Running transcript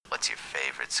What's your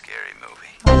favorite scary movie?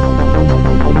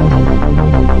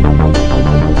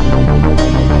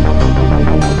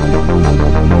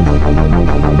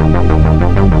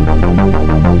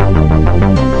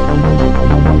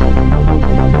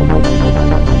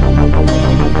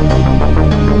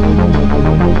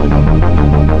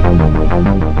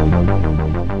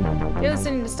 You're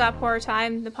listening to Stop Horror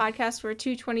Time, the podcast where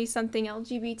two 20-something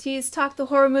LGBTs talk the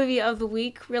horror movie of the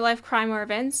week, real-life crime or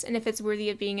events, and if it's worthy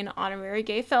of being an honorary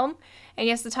gay film. And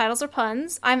yes, the titles are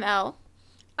puns. I'm Elle.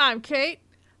 I'm Kate.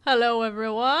 Hello,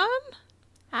 everyone.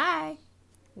 Hi.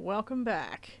 Welcome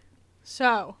back.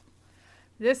 So,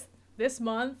 this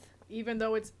month, even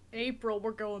though it's April,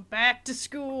 we're going back to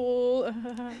school.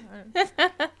 How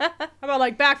about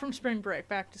like back from spring break,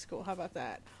 back to school? How about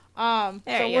that?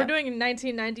 We're doing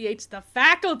 1998's The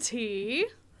Faculty.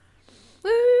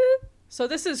 Woo! So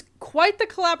this is quite the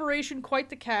collaboration, quite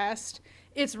the cast.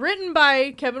 It's written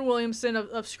by Kevin Williamson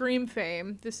of Scream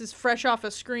fame. This is fresh off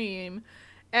of Scream.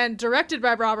 And directed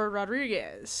by Robert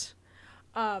Rodriguez.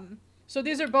 So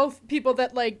these are both people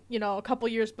that, like, you know, a couple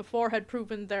years before had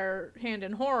proven their hand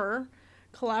in horror,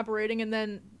 collaborating. And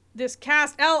then this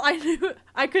cast,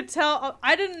 I could tell,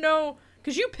 I didn't know,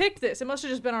 because you picked this. It must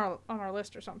have just been on our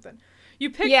list or something. You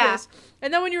picked this.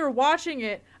 And then when you were watching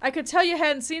it, I could tell you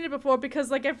hadn't seen it before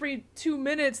because, like, every 2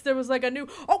 minutes there was, like, a new,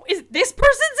 oh, is this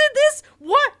person's in this?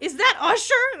 What? Is that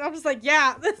Usher? And I was like,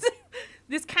 yeah,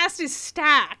 this cast is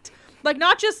stacked. Like,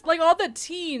 not just, like, all the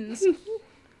teens in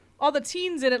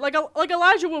it. Like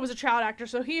Elijah Wood was a child actor,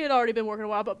 so he had already been working a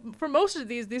while. But for most of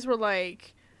these were,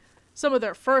 like, some of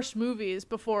their first movies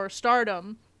before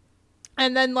stardom.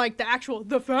 And then, like,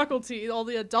 The Faculty, all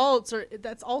the adults,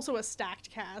 that's also a stacked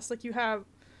cast. Like, you have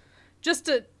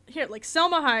like,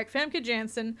 Selma Hayek, Famke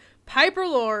Janssen, Piper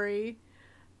Laurie,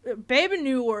 Babe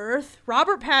Newirth,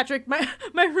 Robert Patrick. My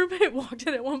roommate walked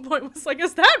in at one point and was like,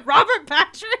 is that Robert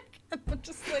Patrick? And I'm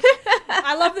just like,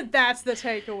 I love that that's the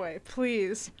takeaway,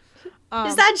 please.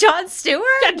 Is that Jon Stewart?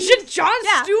 Yeah, Jon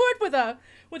Stewart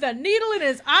with a needle in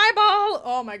his eyeball.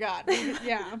 Oh, my God.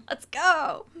 Yeah. Let's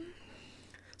go.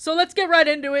 So let's get right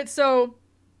into it. So,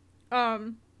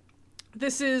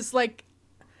 this is, like,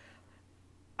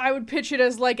 I would pitch it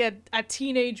as, like, a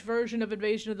teenage version of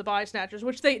Invasion of the Body Snatchers,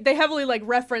 which they heavily, like,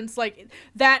 reference, like,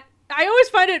 that. I always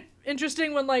find it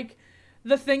interesting when, like,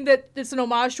 the thing that it's an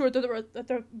homage to or that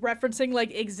they're referencing,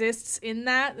 like, exists in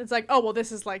that. It's like, oh, well,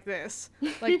 this is like this.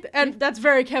 Like, and that's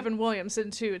very Kevin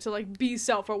Williamson, too, to, like, be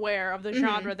self-aware of the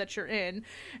genre that you're in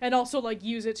and also, like,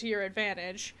 use it to your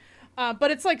advantage.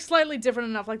 But it's, like, slightly different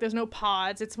enough. Like, there's no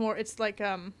pods. It's like,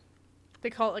 they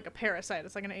call it, like, a parasite.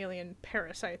 It's like an alien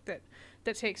parasite that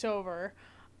takes over.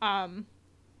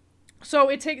 So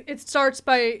it starts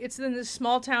by, it's in this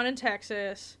small town in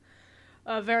Texas,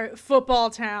 a very football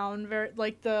town, very,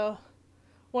 like,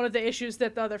 one of the issues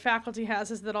that the other faculty has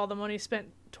is that all the money is spent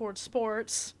towards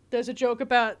sports. There's a joke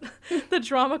about the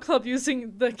drama club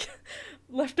using the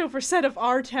leftover set of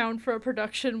Our Town for a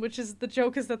production, which is, the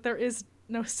joke is that there is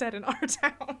no set in Our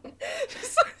Town.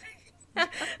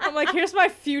 I'm like, here's my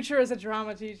future as a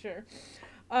drama teacher.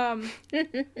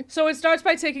 So it starts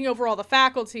by taking over all the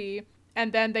faculty,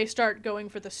 and then they start going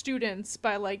for the students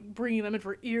by, like, bringing them in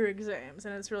for ear exams,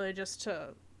 and it's really just to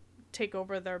take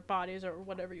over their bodies or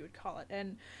whatever you would call it.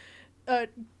 And a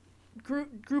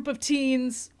group of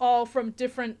teens, all from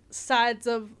different sides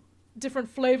of different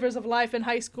flavors of life in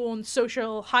high school and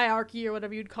social hierarchy or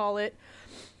whatever you'd call it,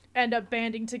 end up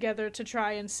banding together to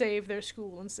try and save their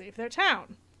school and save their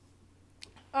town.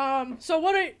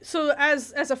 So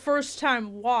as a first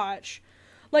time watch,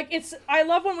 like, I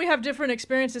love when we have different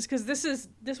experiences, because this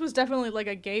was definitely, like,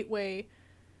 a gateway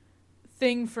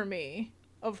thing for me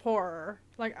of horror.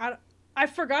 Like, I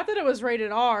forgot that it was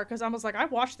rated R, because I was like, I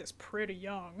watched this pretty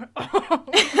young.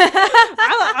 I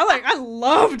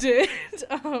loved it.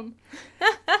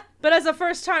 But as a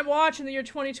first time watch in the year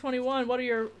 2021, what are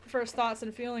your first thoughts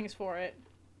and feelings for it?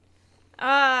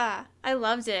 I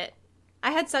loved it.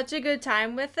 I had such a good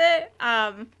time with it.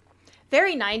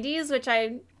 Very 90s, which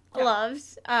I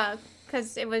loved,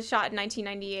 because it was shot in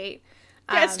 1998.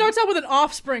 Yeah, it starts out with an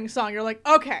Offspring song. You're like,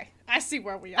 okay, I see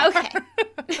where we are. Okay.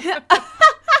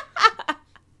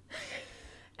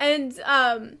 And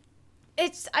I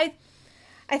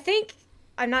think,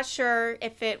 I'm not sure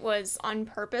if it was on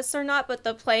purpose or not, but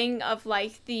the playing of,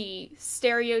 like, the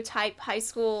stereotype high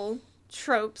school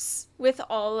tropes with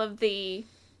all of the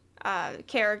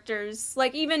characters,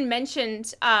 like, even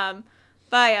mentioned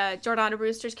by Jordana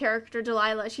Brewster's character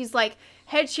Delilah. She's like,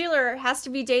 head cheerleader has to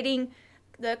be dating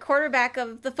the quarterback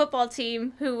of the football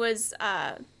team, who was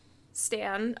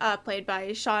Stan, played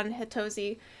by Sean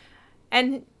Hatosi.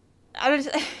 And I was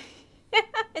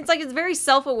It's like it's very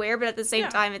self-aware, but at the same Yeah.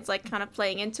 time, it's like kind of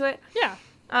playing into it. Yeah.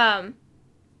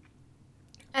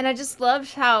 And I just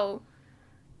loved how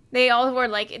they all were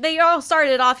like, they all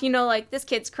started off, like, this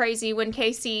kid's crazy when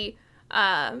Casey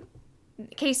and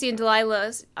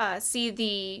Delilah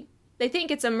they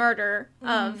think it's a murder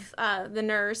of the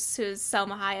nurse, who's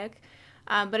Selma Hayek,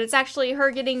 but it's actually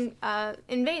her getting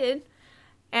invaded.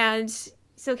 And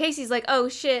so Casey's like, oh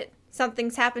shit,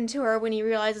 something's happened to her, when he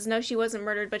realizes, no, she wasn't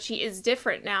murdered, but she is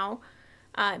different now.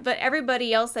 But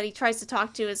everybody else that he tries to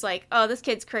talk to is like, oh, this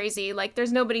kid's crazy. Like,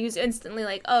 there's nobody who's instantly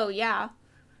like, oh, yeah.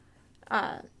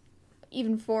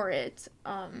 Even for it.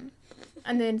 And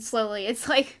then slowly, it's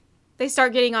like, they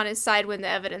start getting on his side when the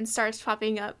evidence starts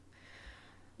popping up.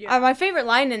 Yeah. My favorite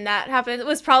line in that happened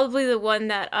was probably the one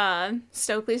that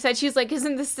Stokely said. She was like,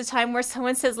 isn't this the time where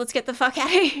someone says, let's get the fuck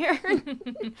out of here?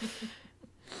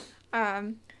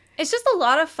 It's just a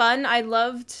lot of fun. I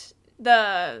loved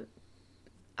the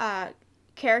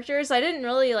characters. I didn't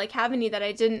really have any that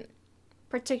I didn't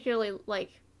particularly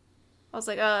like. I was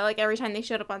like, oh, every time they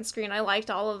showed up on screen, I liked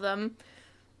all of them.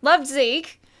 Loved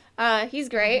Zeke. He's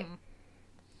great. Mm-hmm.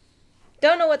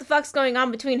 Don't know what the fuck's going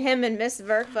on between him and Miss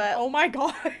Verk, but Oh my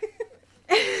god.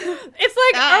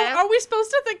 It's like, are we supposed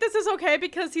to think this is okay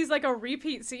because he's like a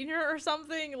repeat senior or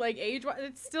something? Like, age-wise,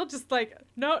 it's still just like,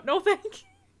 no thank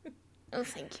you. oh,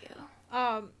 thank you.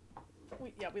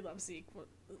 We love Zeke.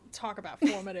 Talk about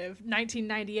formative.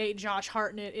 1998 Josh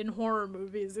Hartnett in horror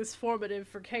movies is formative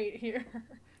for Kate here.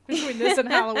 Between this and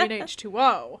Halloween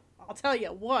H2O, I'll tell you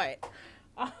what.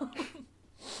 I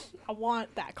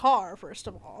want that car, first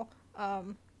of all.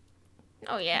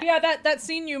 Oh, yeah. Yeah, that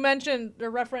scene you mentioned or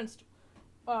referenced,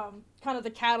 kind of the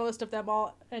catalyst of them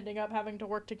all ending up having to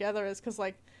work together is because,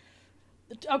 like,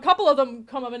 a couple of them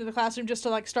come up into the classroom just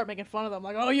to, start making fun of them.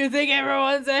 Like, oh, you think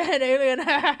everyone's an alien?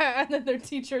 And then their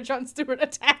teacher, Jon Stewart,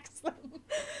 attacks them.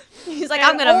 He's like,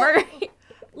 I'm gonna murder you.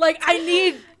 Like, I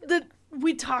need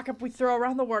we throw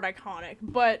around the word iconic,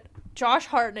 but Josh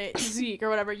Hartnett, Zeke, or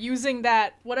whatever, using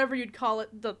that, whatever you'd call it,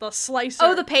 the slicer.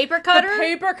 Oh, the paper cutter? The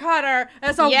paper cutter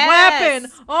as a Yes. weapon.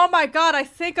 Oh my god, I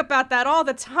think about that all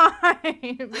the time.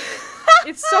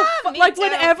 It's so fun. Me Like, too.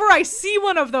 whenever I see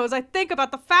one of those, I think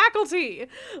about the faculty.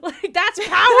 Like, that's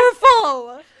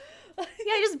powerful. Yeah,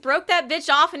 he just broke that bitch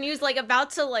off and he was, about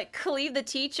to, cleave the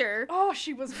teacher. Oh,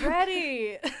 she was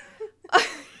ready. What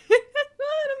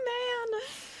a man.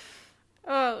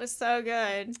 Oh, it was so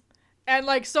good. And,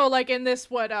 in this,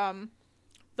 the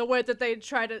way that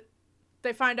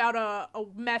they find out a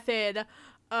method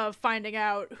of finding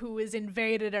out who is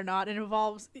invaded or not, it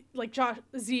involves,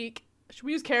 Zeke, should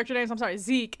we use character names? I'm sorry,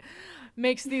 Zeke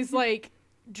makes these,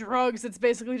 drugs that's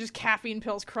basically just caffeine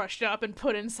pills crushed up and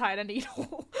put inside a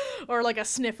needle or a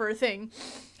sniffer thing.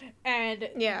 And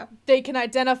Yeah. they can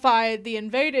identify the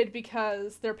invaded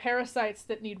because they're parasites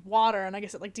that need water, and I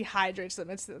guess it dehydrates them.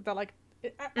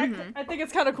 I think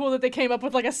it's kind of cool that they came up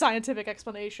with a scientific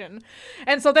explanation.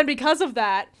 And so then because of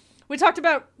that, we talked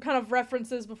about kind of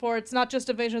references before. It's not just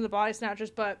Invasion of the Body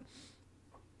Snatchers, but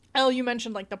Elle, you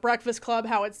mentioned the Breakfast Club,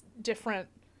 how it's different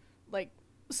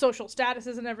social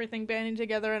statuses and everything banding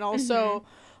together, and also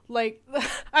I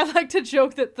like to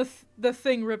joke that the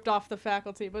Thing ripped off the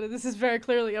faculty, but this is very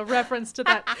clearly a reference to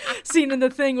that scene in The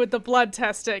Thing with the blood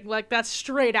testing. That's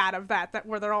straight out of that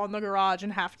where they're all in the garage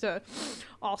and have to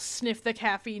all sniff the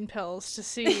caffeine pills to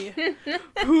see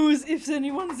if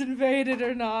anyone's invaded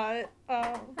or not.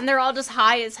 And they're all just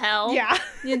high as hell. Yeah.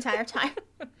 The entire time.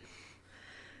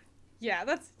 Yeah,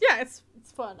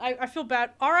 it's fun. I feel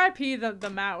bad. R.I.P. the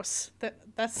mouse.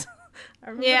 That's I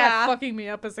remember that fucking me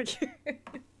up as a kid.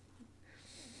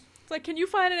 It's can you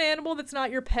find an animal that's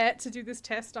not your pet to do this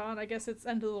test on? I guess it's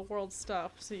end of the world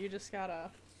stuff, so you just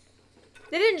gotta.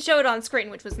 They didn't show it on screen,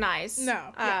 which was nice.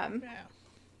 No. Yeah.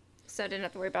 So I didn't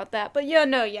have to worry about that. But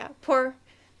poor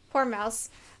mouse.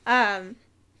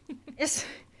 It's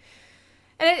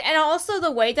and also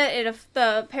the way that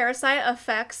the parasite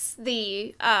affects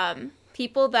the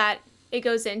people that it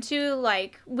goes into,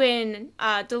 when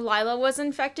Delilah was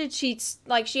infected, she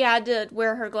had to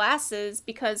wear her glasses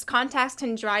because contacts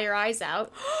can dry your eyes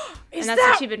out. And that's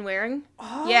what she'd been wearing.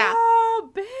 Oh, yeah.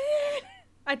 bitch.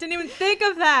 I didn't even think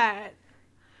of that.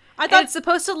 I thought it's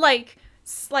supposed to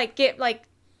get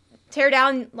tear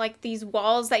down these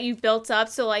walls that you've built up,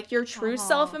 so your true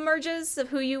self emerges of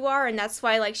who you are, and that's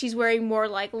why she's wearing more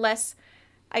less,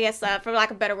 I guess for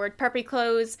lack of a better word, preppy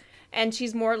clothes, and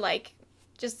she's more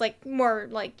more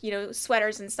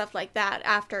sweaters and stuff like that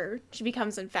after she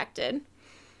becomes infected.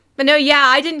 But no,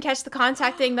 I didn't catch the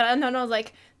contact thing, but I was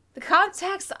The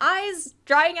contacts, eyes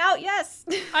drying out, yes.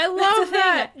 I That's love a thing.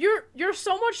 that. You're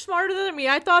so much smarter than me.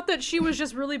 I thought that she was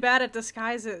just really bad at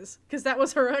disguises because that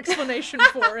was her explanation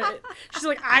for it. She's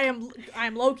like, I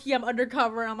am low key, I'm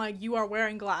undercover. And I'm like, you are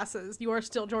wearing glasses. You are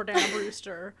still Jordana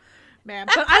Brewster, man.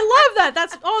 But I love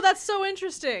that. That's so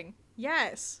interesting.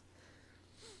 Yes.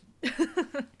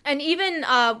 And even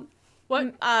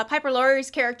What? Piper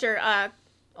Laurie's character,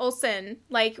 Olsen,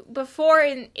 like before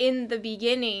in the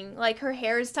beginning, like her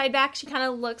hair is tied back, she kind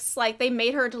of looks like they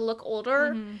made her to look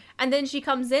older, and then she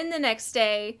comes in the next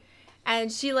day and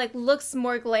she like looks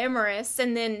more glamorous,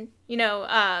 and then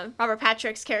Robert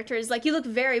Patrick's character is like, you look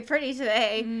very pretty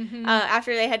today,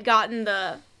 after they had gotten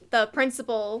the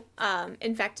principal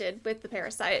infected with the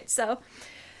parasite. So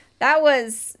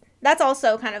that's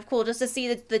also kind of cool just to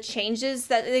see the changes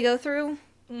that they go through.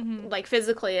 Like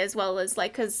physically as well as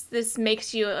like, because this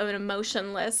makes you an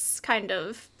emotionless kind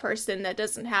of person that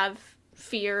doesn't have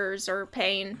fears or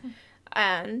pain,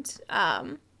 and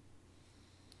but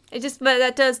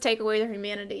that does take away their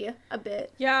humanity a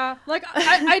bit. Yeah, like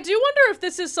I do wonder if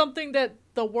this is something that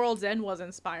The World's End was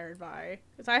inspired by,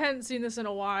 because I hadn't seen this in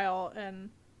a while. And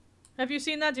have you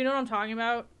seen that? Do you know what I'm talking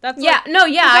about? That's I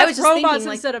was just robots thinking,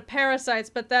 like, instead of parasites,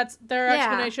 but that's their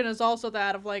explanation is also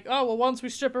that of like, oh well, once we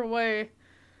strip her away,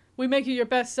 we make you your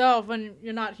best self and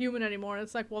you're not human anymore. And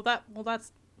it's like,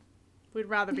 that's we'd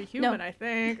rather be human, I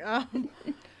think.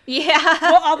 Yeah.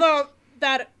 Well, although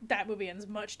that movie ends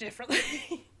much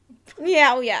differently.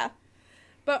 Yeah.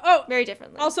 But very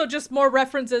differently. Also, just more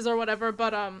references or whatever.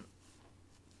 But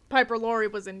Piper Laurie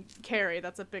was in Carrie.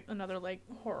 That's another like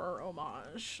horror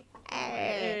homage.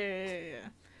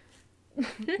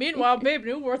 Meanwhile, Babe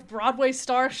Newworth, Broadway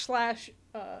star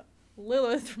 /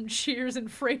 Lilith from Cheers and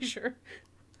Frasier.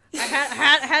 I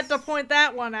had to point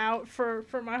that one out for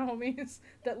my homies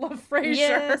that love Frasier.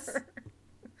 Yes.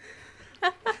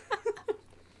 Yeah,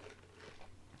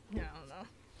 I don't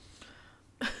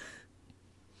know.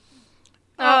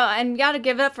 And gotta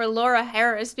give it up for Laura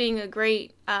Harris being a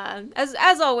great,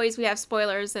 as always, we have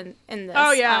spoilers in this.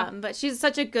 Oh, yeah. But she's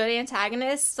such a good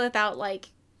antagonist without, like,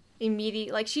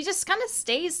 immediate, like, she just kind of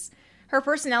stays, her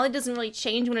personality doesn't really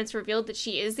change when it's revealed that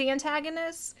she is the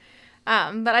antagonist.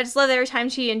 But I just love that every time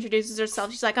she introduces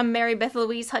herself, she's like, I'm Mary Beth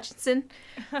Louise Hutchinson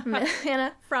from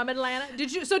Atlanta. From Atlanta.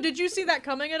 Did you see that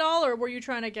coming at all, or were you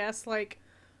trying to guess, like,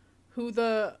 who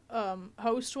the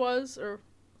host was, or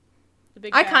the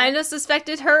big I bad? kind of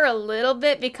suspected her a little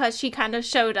bit because she kind of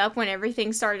showed up when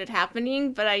everything started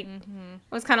happening, but I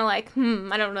was kind of like,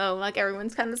 I don't know, like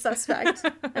everyone's kind of suspect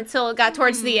until it got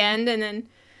towards the end, and then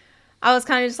I was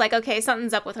kind of just like, okay,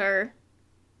 something's up with her.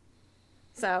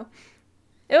 So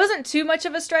it wasn't too much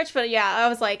of a stretch, but yeah, I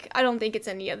was like, I don't think it's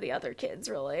any of the other kids,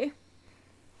 really.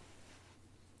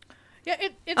 Yeah,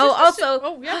 it's also,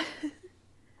 oh yeah.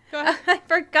 Go ahead. I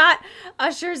forgot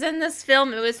Usher's in this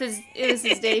film. It was his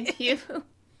debut.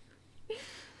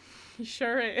 He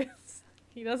sure is.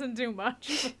 He doesn't do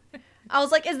much. I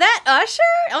was like, is that Usher?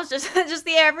 I was just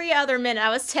the every other minute I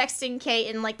was texting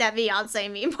Kate and like that Beyonce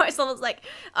meme voice. I was like,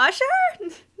 Usher?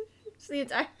 Just the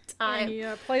entire time. He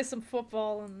plays some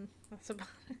football and that's about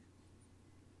it.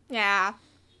 Yeah.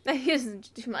 He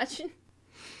doesn't do much.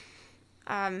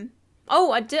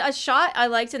 A shot I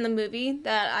liked in the movie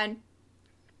that I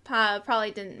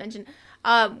probably didn't mention,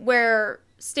 where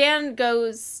Stan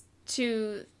goes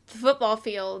to the football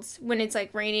fields when it's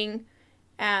like raining,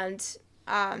 and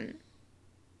I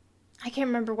can't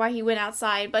remember why he went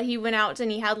outside, but he went out and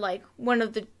he had like one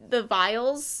of the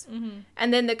vials,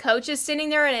 and then the coach is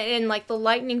sitting there, and like the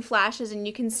lightning flashes and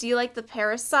you can see like the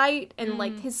parasite and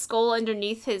like his skull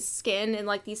underneath his skin and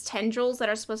like these tendrils that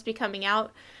are supposed to be coming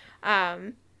out.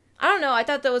 I don't know, I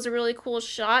thought that was a really cool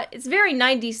shot. It's very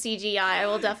 90s CGI, I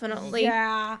will definitely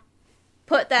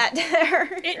put that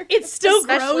there. It's still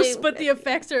Especially gross, but the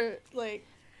effects are like,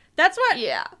 that's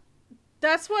why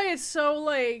it's so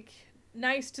like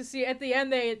nice to see. At the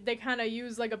end they kind of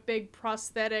use like a big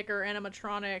prosthetic or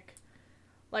animatronic,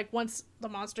 like once the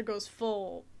monster goes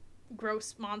full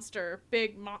gross monster,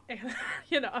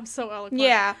 I'm so eloquent.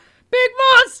 Yeah. Big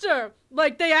monster!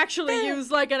 Like, they actually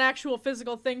use, like, an actual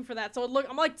physical thing for that. So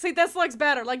I'm like, see, this looks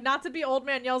better. Like, not to be old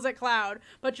man yells at cloud,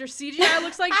 but your CGI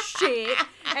looks like shit,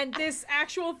 and this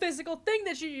actual physical thing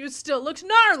that you use still looks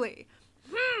gnarly.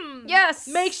 Yes.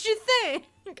 Makes you think.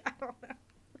 I don't know.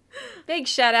 Big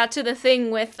shout out to the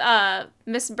thing with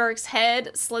Miss Burke's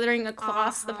head slithering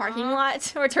across the parking lot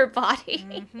towards her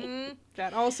body.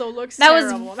 That also looks that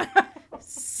terrible. Was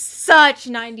such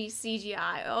 90s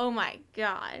CGI. Oh my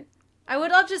god. I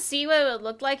would love to see what it would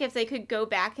look like if they could go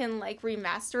back and like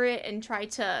remaster it and try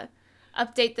to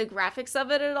update the graphics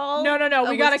of it at all. No. We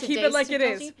with gotta keep it today's like it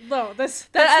is. technology. No, that's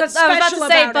I the was about special to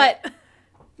say, about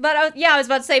it. I was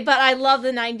about to say, but I love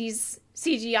the 90s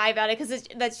CGI about it because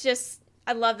that's just,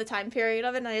 I love the time period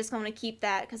of it, and I just want to keep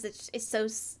that because it's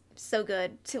so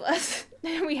good to us.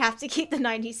 We have to keep the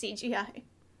 90s CGI.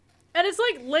 And it's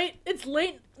like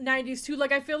late 90s too.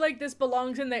 Like I feel like this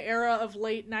belongs in the era of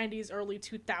late 90s, early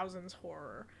 2000s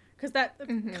horror. Because that's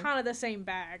kind of the same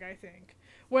bag, I think.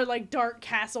 Where like Dark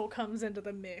Castle comes into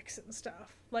the mix and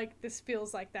stuff. Like this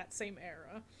feels like that same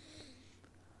era.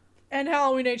 And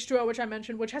Halloween H2O, which I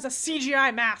mentioned, which has a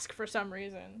CGI mask for some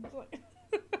reason.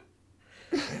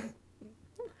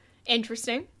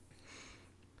 Interesting.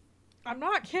 I'm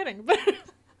not kidding, but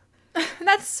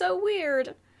That's so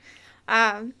weird.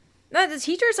 No, the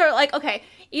teachers are like, okay,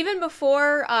 even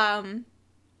before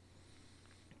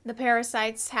the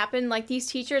parasites happened, like these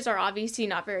teachers are obviously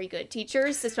not very good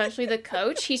teachers, especially the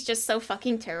coach. He's just so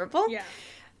fucking terrible.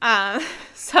 yeah.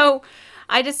 So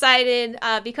I decided,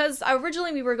 because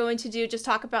originally we were going to just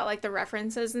talk about like the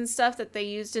references and stuff that they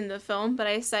used in the film, but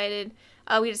we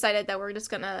decided that we're just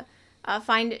gonna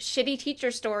find shitty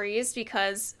teacher stories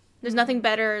because there's nothing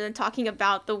better than talking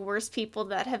about the worst people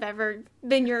that have ever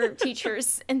been your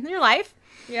teachers in your life.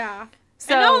 Yeah.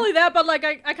 So, and not only that, but like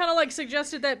I kind of like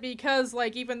suggested that because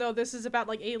like even though this is about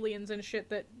like aliens and shit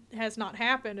that has not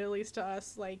happened, at least to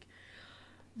us, like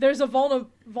there's a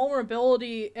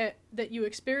vulnerability that you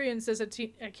experience as a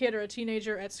kid or a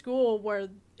teenager at school where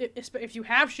if you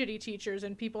have shitty teachers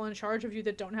and people in charge of you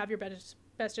that don't have your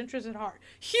best interest at heart,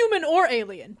 human or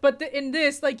alien. But in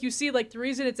this, like you see, like the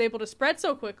reason it's able to spread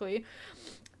so quickly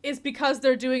is because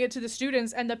they're doing it to the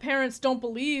students and the parents don't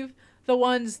believe the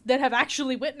ones that have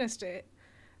actually witnessed it.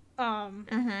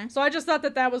 So I just thought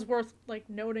that was worth like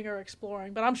noting or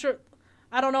exploring. But I'm sure,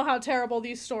 I don't know how terrible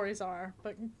these stories are,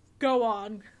 but go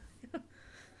on.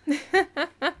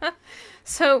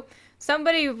 So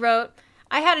somebody wrote,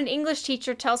 I had an English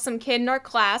teacher tell some kid in our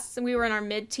class, and we were in our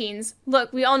mid-teens,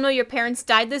 look, we all know your parents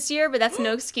died this year, but that's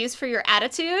no excuse for your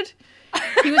attitude.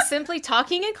 He was simply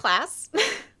talking in class. No.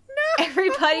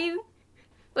 Everybody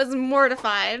was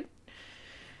mortified.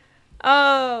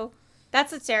 Oh,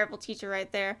 that's a terrible teacher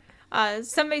right there.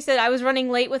 Somebody said I was running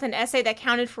late with an essay that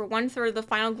counted for 1/3 of the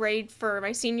final grade for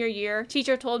my senior year.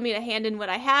 Teacher told me to hand in what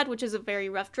I had, which is a very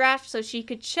rough draft, so she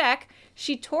could check.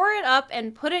 She tore it up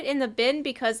and put it in the bin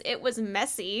because it was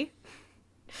messy.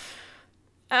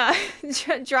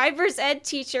 Driver's ed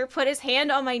teacher put his hand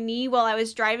on my knee while I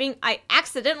was driving. I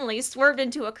accidentally swerved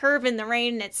into a curve in the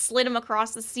rain and it slid him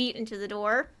across the seat into the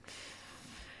door.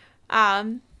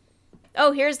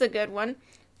 Oh, here's the good one.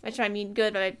 Which I mean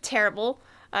good, but terrible.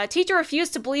 Teacher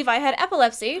refused to believe I had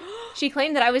epilepsy. She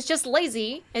claimed that I was just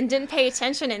lazy and didn't pay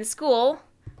attention in school.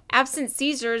 Absent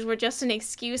seizures were just an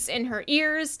excuse in her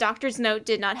ears. Doctor's note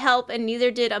did not help, and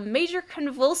neither did a major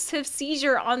convulsive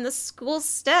seizure on the school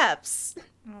steps.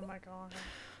 Oh my god.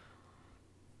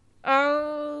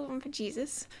 Oh,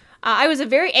 Jesus. I was a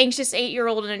very anxious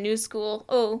 8-year-old in a new school.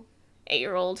 Oh,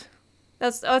 8-year-old.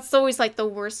 That's always like the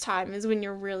worst time is when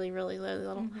you're really, really, really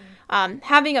little.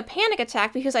 Having a panic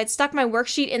attack because I'd stuck my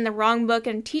worksheet in the wrong book,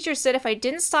 and teacher said if I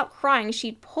didn't stop crying,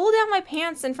 she'd pull down my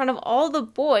pants in front of all the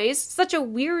boys. Such a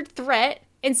weird threat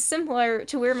and similar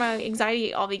to where my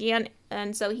anxiety all began,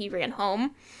 and so he ran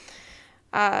home.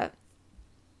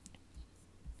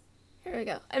 Here we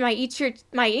go. And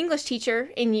my English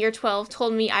teacher in year 12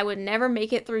 told me I would never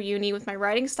make it through uni with my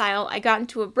writing style. I got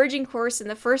into a bridging course, and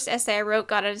the first essay I wrote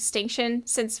got a distinction.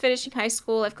 Since finishing high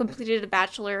school, I've completed a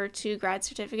bachelor, 2 grad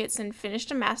certificates, and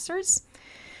finished a master's.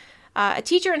 A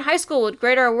teacher in high school would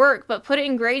grade our work, but put it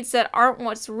in grades that aren't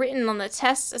what's written on the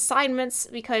test assignments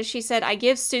because she said I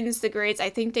give students the grades I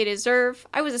think they deserve.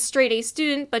 I was a straight A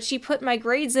student, but she put my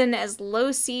grades in as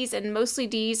low C's and mostly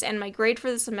D's, and my grade for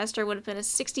the semester would have been a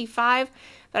 65.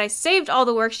 But I saved all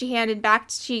the work she handed back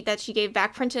that she gave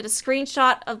back, printed a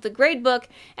screenshot of the grade book,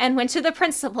 and went to the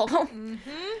principal.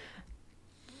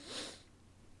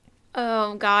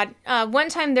 Oh, God. One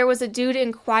time there was a dude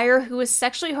in choir who was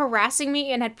sexually harassing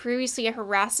me and had previously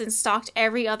harassed and stalked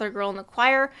every other girl in the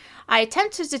choir. I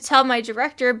attempted to tell my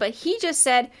director, but he just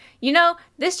said, you know,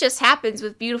 this just happens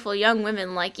with beautiful young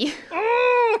women like you.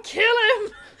 Oh, kill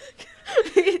him!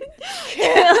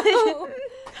 Kill him.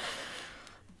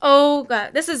 Oh,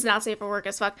 God. This is not safe for work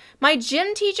as fuck. My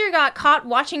gym teacher got caught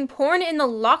watching porn in the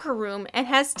locker room and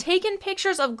has taken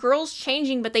pictures of girls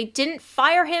changing, but they didn't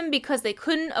fire him because they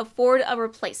couldn't afford a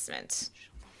replacement.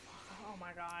 Oh,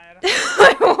 my God.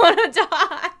 I want to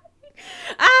die.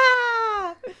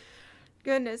 Ah!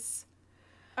 Goodness.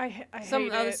 I Some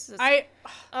hate oh,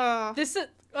 it. this is-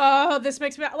 This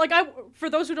makes me like for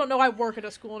those who don't know, I work at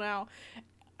a school now,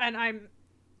 and I'm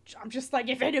just like,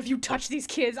 if any of you touch these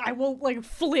kids, I will like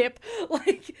flip.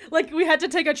 Like we had to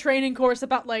take a training course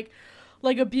about like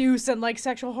abuse and like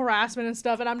sexual harassment and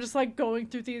stuff, and I'm just like going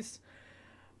through these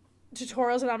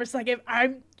tutorials, and I'm just like, it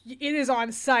is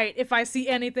on site. If I see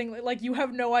anything like, you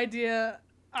have no idea,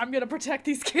 I'm gonna protect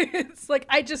these kids. Like,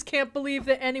 I just can't believe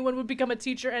that anyone would become a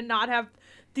teacher and not have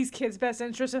these kids' best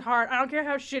interests at heart. I don't care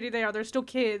how shitty they are, they're still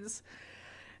kids.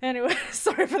 Anyway,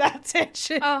 sorry for that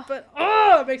tangent, but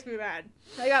it makes me mad.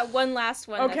 I got one last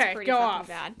one that's pretty fucking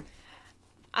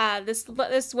bad.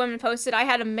 This woman posted, I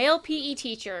had a male PE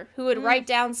teacher who would write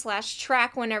down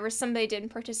 /track whenever somebody didn't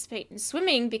participate in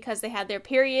swimming because they had their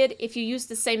period. If you used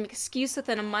the same excuse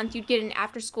within a month, you'd get an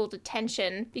after-school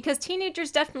detention because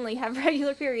teenagers definitely have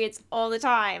regular periods all the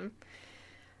time.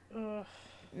 Ugh.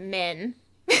 Men.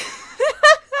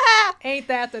 Ain't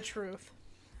that the truth?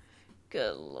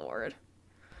 Good lord.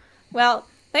 Well,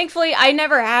 thankfully, I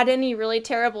never had any really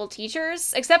terrible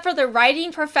teachers, except for the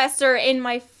writing professor in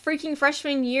my freaking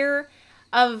freshman year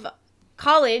of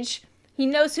college. He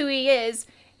knows who he is.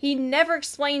 He never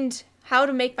explained how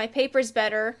to make my papers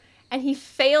better, and he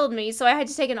failed me, so I had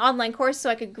to take an online course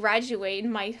so I could graduate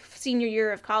in my senior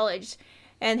year of college.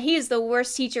 And he is the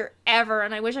worst teacher ever,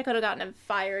 and I wish I could have gotten him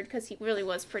fired, because he really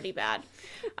was pretty bad.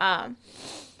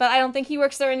 But I don't think he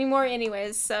works there anymore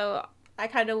anyways, so I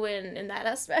kind of win in that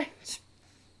aspect.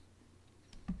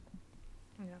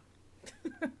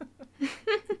 Yeah.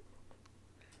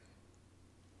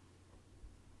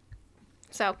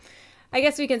 So, I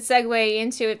guess we can segue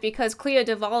into it because Clea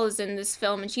Duvall is in this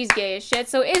film and she's gay as shit.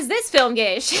 So, is this film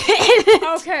gay as shit?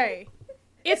 Okay.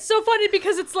 It's so funny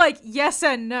because it's like yes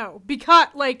and no. Because,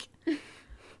 like,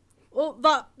 well,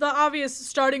 the obvious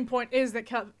starting point is that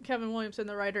Kevin Williamson,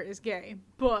 the writer, is gay.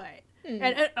 But,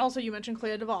 and also you mentioned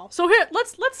Clea Duvall. So here,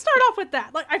 let's start off with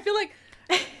that. Like, I feel like,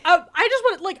 I just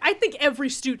want to, like, I think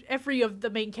every of the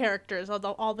main characters,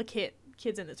 although all the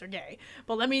kids in this are gay.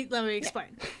 But let me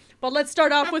explain. But let's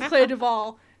start off with Clea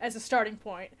Duvall as a starting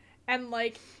point. And,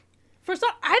 like, first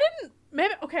off,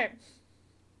 okay.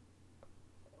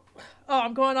 Oh,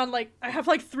 I'm going on, like, I have,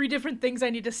 like, 3 different things I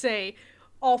need to say,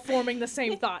 all forming the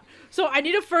same thought. So I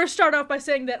need to first start off by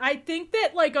saying that I think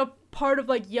that, like, a part of,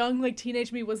 like, young, like,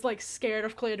 teenage me was, like, scared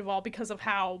of Clea Duvall because of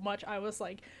how much I was,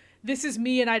 like, this is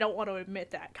me and I don't want to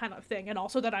admit that kind of thing. And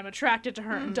also that I'm attracted to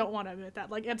her and don't want to admit that,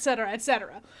 like, et cetera, et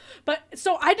cetera. But,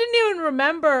 so I didn't even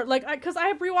remember, like, because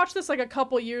I rewatched this, like, a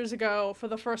couple years ago for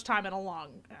the first time in a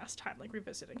long-ass time, like,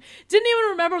 revisiting. Didn't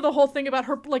even remember the whole thing about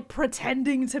her, like,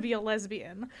 pretending to be a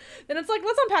lesbian. And it's like,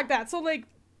 let's unpack that. So, like,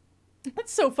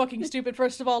 that's so fucking stupid,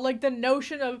 first of all. Like, the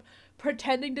notion of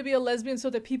pretending to be a lesbian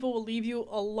so that people will leave you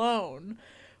alone.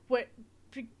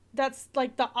 That's,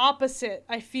 like, the opposite,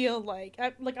 I feel like.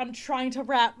 I'm trying to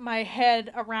wrap my head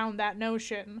around that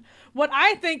notion. What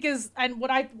I think is, and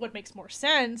what makes more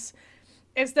sense,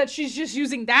 is that she's just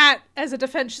using that as a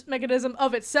defense mechanism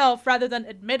of itself rather than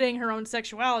admitting her own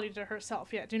sexuality to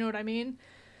herself. Yeah, do you know what I mean?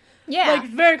 Yeah.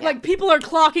 Like, like, people are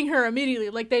clocking her immediately.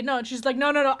 Like, they know. And she's like,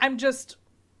 no,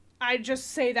 I just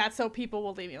say that so people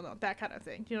will leave me alone. That kind of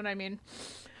thing. Do you know what I mean?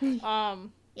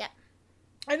 Yeah.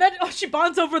 And then she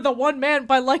bonds over the one man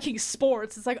by liking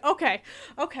sports. It's like, okay.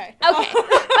 Okay. It's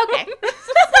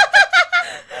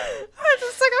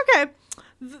just like, okay.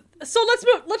 So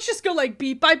let's just go, like,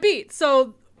 beat by beat.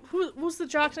 So who's the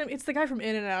jock's name? It's the guy from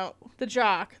In-N-Out. The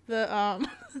jock.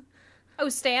 Oh,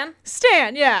 Stan?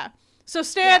 Stan, yeah. So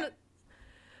Stan,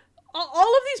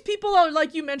 all of these people are,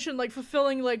 like you mentioned, like,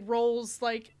 fulfilling, like, roles,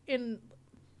 like, in,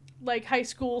 like, high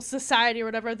school society or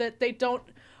whatever that they don't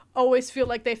always feel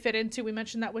like they fit into. We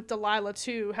mentioned that with Delilah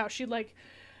too, how she, like,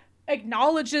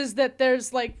 acknowledges that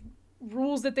there's, like,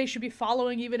 rules that they should be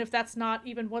following even if that's not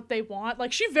even what they want.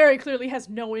 Like, she very clearly has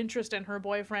no interest in her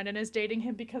boyfriend and is dating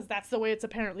him because that's the way it's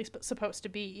apparently supposed to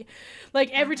be.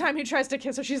 Like, every time he tries to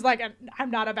kiss her, she's like,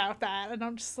 I'm not about that. And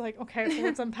I'm just like, okay, so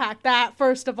let's unpack that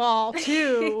first of all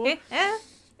too.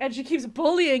 And she keeps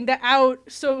bullying the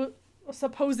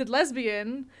supposed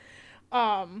lesbian,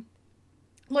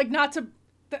 like, not to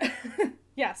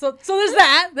yeah, so there's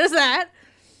that.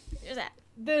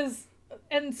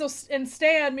 And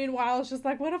Stan, meanwhile, is just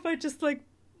like, what if I just, like,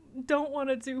 don't want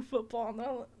to do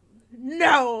football?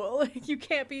 No, like, you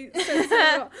can't be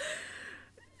sensitive.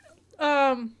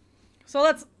 So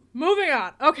moving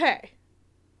on. Okay.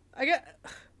 I get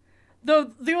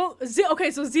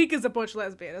okay, so Zeke is a butch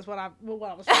lesbian is what I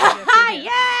was trying to get to here.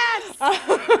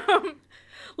 Yes!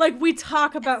 Like, we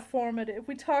talk about formative.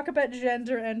 We talk about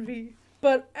gender envy.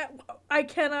 But I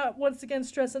cannot once again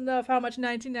stress enough how much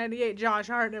 1998 Josh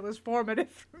Hartnett was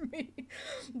formative for me.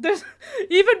 There's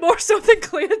even more so than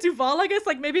Clea Duvall, I guess.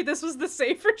 Like, maybe this was the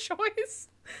safer choice.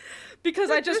 Because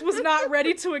I just was not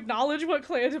ready to acknowledge what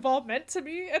Clea Duvall meant to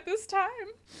me at this time.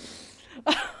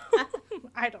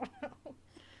 I don't know.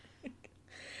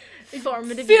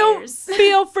 Formative years.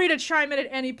 Feel free to chime in at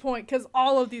any point, because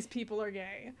all of these people are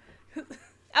gay.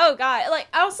 Oh, God. Like,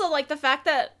 I also like the fact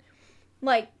that,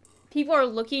 like, people are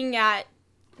looking at,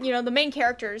 you know, the main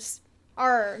characters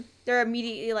they're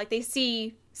immediately, like, they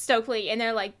see Stokely and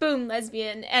they're like, boom,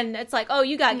 lesbian. And it's like, oh,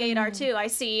 you got gaydar too, I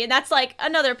see. And that's, like,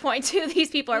 another point, too. These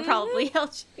people are probably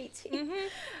LGBT.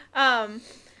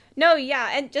 No,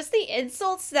 yeah. And just the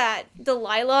insults that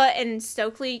Delilah and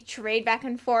Stokely trade back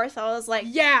and forth, I was like,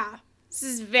 yeah, this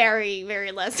is very,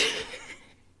 very lesbian.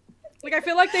 Like, I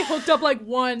feel like they hooked up, like,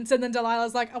 once, and then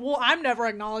Delilah's like, well, I'm never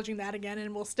acknowledging that again,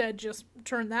 and will instead just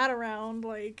turn that around,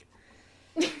 like...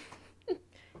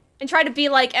 And try to be,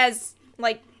 like, as,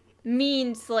 like,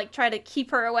 mean to, like, try to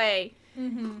keep her away.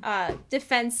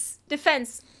 Defense,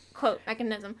 quote,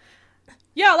 mechanism.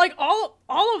 Yeah, like, all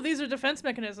of these are defense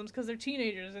mechanisms, because they're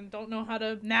teenagers and don't know how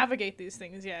to navigate these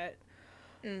things yet.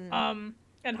 And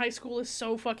high school is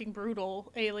so fucking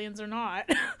brutal, aliens are not.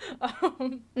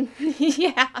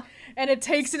 Yeah. And it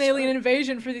takes an alien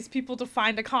invasion for these people to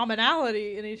find a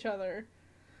commonality in each other.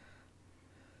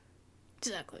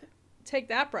 Exactly. Take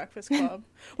that, Breakfast Club.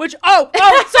 Which, so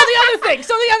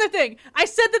the other thing. I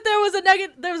said that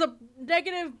there was a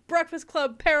negative Breakfast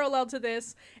Club parallel to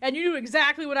this, and you knew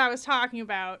exactly what I was talking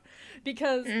about.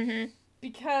 Because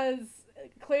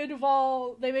Clea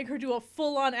Duvall, they make her do a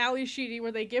full-on Ally Sheedy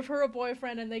where they give her a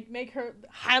boyfriend and they make her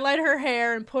highlight her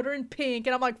hair and put her in pink,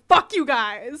 and I'm like, fuck you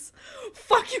guys!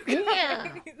 Fuck you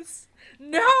guys! Yeah.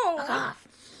 No!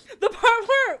 The part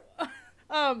where,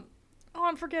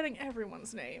 I'm forgetting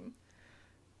everyone's name.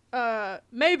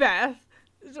 Maybeth.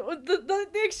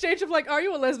 The exchange of, like, are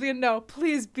you a lesbian? No.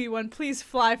 Please be one. Please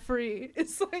fly free.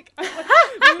 It's like, I'm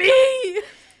like, me!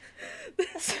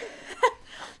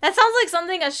 That sounds like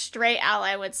something a straight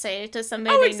ally would say to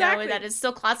somebody they know that is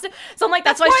still closeted. So I'm like,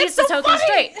 that's why she's so totally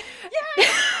straight. Yeah.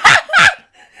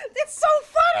 It's so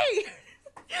funny.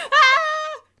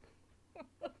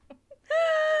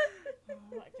 Oh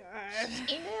my god.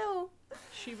 She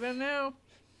knew.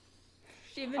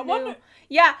 She knew.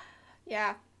 Yeah.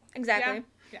 Yeah. Exactly.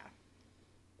 Yeah.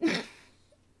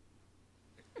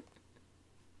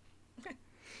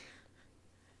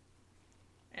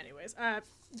 Anyways, I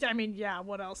mean, yeah,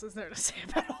 what else is there to say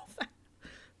about all that?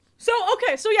 So,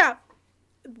 okay, so yeah,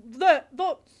 the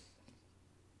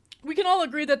we can all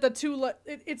agree that the two,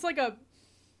 it's like a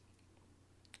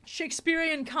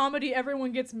Shakespearean comedy,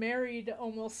 everyone gets married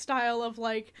almost style of,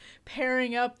 like,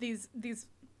 pairing up these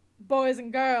boys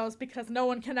and girls because no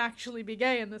one can actually be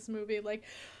gay in this movie, like,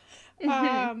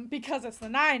 because it's the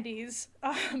 90s,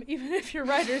 even if your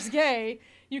writer's gay,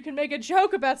 you can make a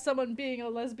joke about someone being a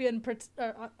lesbian,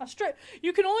 a straight.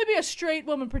 You can only be a straight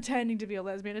woman pretending to be a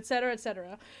lesbian, etc.,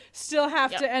 etc. Still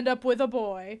have to end up with a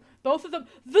boy. Both of them.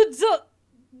 What's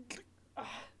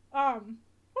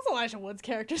Elijah Wood's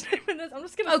character's name in this? I'm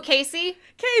just gonna. Oh, Casey.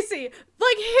 Casey,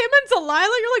 like him and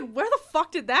Delilah. You're like, where the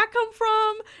fuck did that come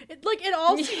from? It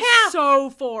all seems so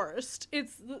forced.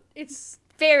 It's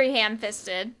very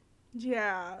ham-fisted.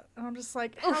 Yeah, I'm just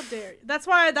like, how dare you? That's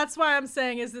why I'm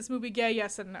saying, is this movie gay?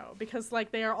 Yes and no, because,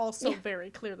 like, they are also very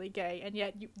clearly gay, and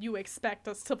yet you expect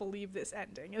us to believe this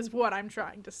ending is what I'm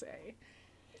trying to say.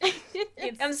 I'm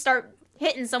gonna start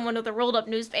hitting someone with a rolled up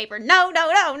newspaper. No.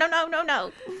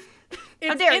 How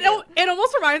dare you? It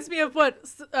almost reminds me of what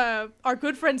our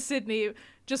good friend Sydney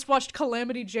just watched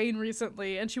Calamity Jane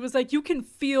recently, and she was like, you can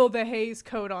feel the Hays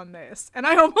Code on this. And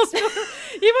I almost feel,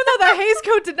 even though the Hays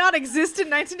Code did not exist in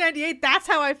 1998, that's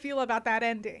how I feel about that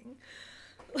ending.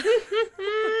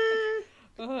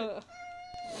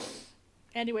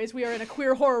 Anyways, we are in a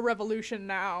queer horror revolution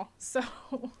now, so...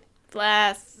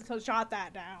 Bless. So jot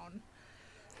that down.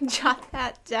 Jot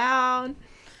that down.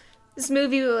 This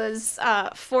movie was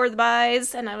for the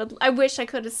buys, and I wish I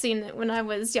could have seen it when I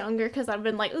was younger, because I've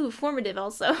been like, ooh, formative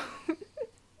also.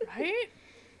 Right?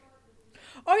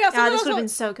 Oh yeah, this would have been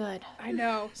so good. I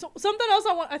know. So something else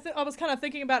I was kind of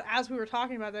thinking about as we were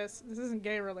talking about this. This isn't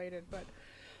gay related, but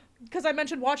because I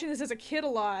mentioned watching this as a kid a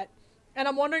lot, and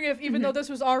I'm wondering if even though this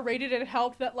was R-rated, it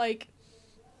helped that, like,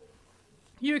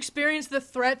 you experience the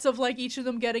threats of, like, each of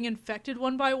them getting infected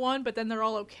one by one, but then they're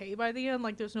all okay by the end.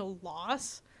 Like, there's no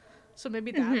loss. So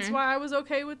maybe that's why I was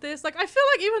okay with this. Like, I feel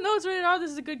like even though it's rated R, this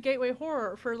is a good gateway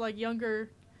horror for, like, younger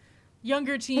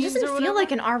younger It teens or doesn't whatever. feel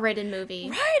like an R-rated movie.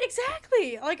 Right,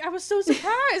 exactly. Like, I was so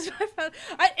surprised.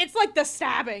 It's like the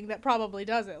stabbing that probably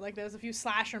does it. Like, there's a few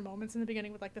slasher moments in the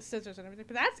beginning with, like, the scissors and everything.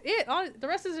 But that's it. The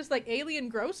rest is just, like, alien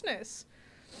grossness.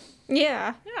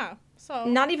 Yeah. Yeah, so...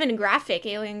 Not even graphic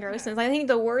alien grossness. I think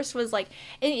the worst was, like...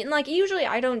 And, like, usually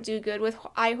I don't do good with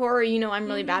eye horror. You know, I'm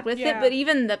really bad with it. But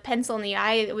even the pencil in the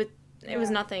eye, it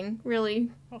was nothing, really.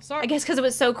 Oh, sorry. I guess because it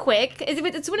was so quick.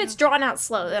 It's when it's drawn out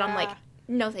slow that I'm like...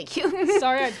 No, thank you.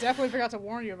 Sorry, I definitely forgot to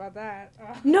warn you about that.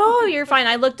 No, you're fine.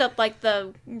 I looked up like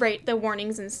the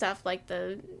warnings and stuff, like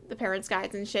the parents'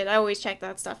 guides and shit. I always check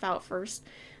that stuff out first,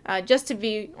 just to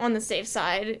be on the safe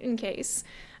side in case.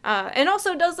 And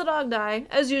also, does the dog die?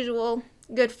 As usual,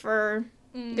 good for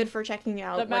checking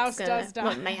out The mouse does die.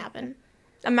 what may happen.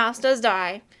 A mouse does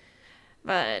die,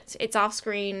 but it's off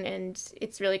screen and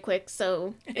it's really quick,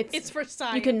 so it's for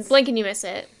science. You can blink and you miss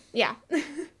it. Yeah.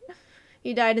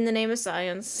 You died in the name of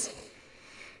science.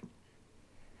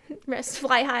 Rest,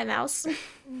 fly high, mouse.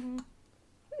 Mm-hmm.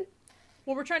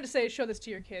 What we're trying to say is show this to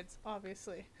your kids,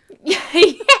 obviously. Yeah.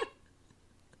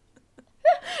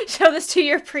 Show this to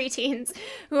your preteens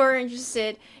who are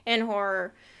interested in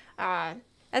horror.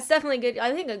 That's definitely good.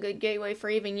 I think a good gateway for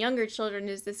even younger children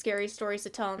is the Scary Stories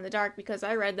to Tell in the Dark, because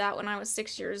I read that when I was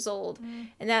 6 years old.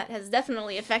 And that has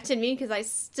definitely affected me because I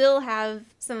still have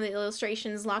some of the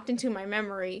illustrations locked into my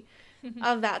memory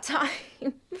of that time.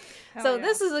 So yeah.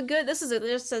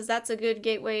 that's a good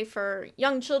gateway for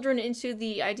young children into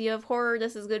the idea of horror.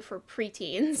 This is good for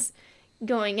preteens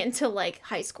going into like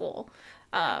high school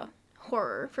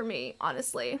horror for me,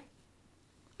 honestly.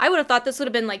 I would have thought this would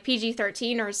have been like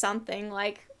PG-13 or something,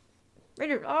 like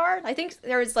rated R. I think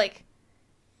there was like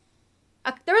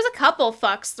there was a couple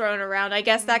fucks thrown around. I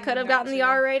guess that could have gotten the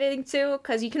R rating too,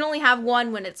 because you can only have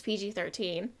one when it's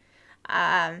PG-13.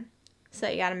 So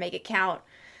you gotta make it count.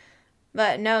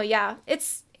 But no, yeah,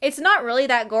 it's not really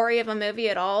that gory of a movie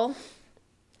at all.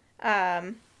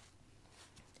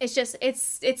 It's just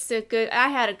it's a good. I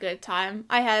had a good time.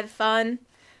 I had fun.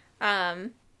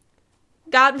 God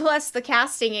bless the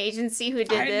casting agency who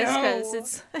did this, because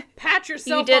it's pat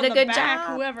yourself you did on a good the back,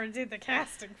 job. whoever did the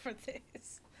casting for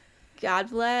this. God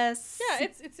bless. Yeah,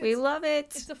 we love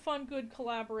it. It's a fun, good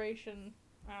collaboration,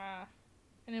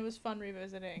 and it was fun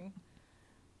revisiting.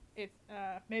 It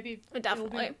maybe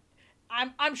Definitely.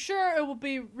 I'm sure it will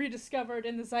be rediscovered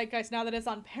in the zeitgeist now that it's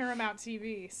on Paramount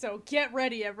TV. So get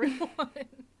ready, everyone.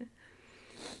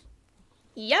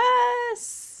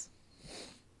 Yes.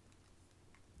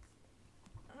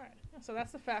 All right. So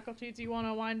that's the faculty. Do you want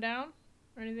to wind down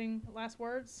or anything? Last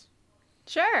words?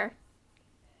 Sure.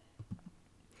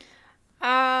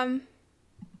 Yeah,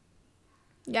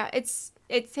 it's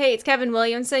Kevin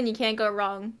Williamson. You can't go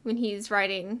wrong when he's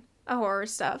writing a horror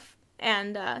stuff.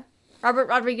 And Robert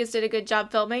Rodriguez did a good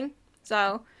job filming.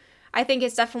 So I think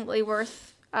it's definitely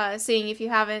worth seeing if you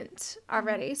haven't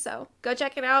already. So go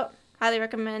check it out. Highly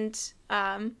recommend.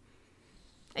 And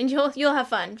you'll have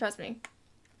fun, trust me.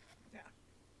 Yeah.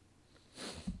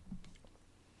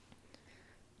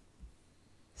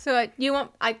 So you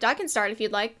want I can start if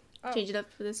you'd like. Oh. Change it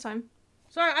up for this time.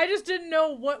 Sorry, I just didn't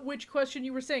know which question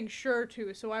you were saying sure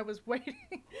to, so I was waiting.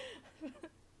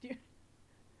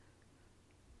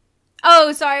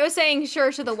 Oh, sorry, I was saying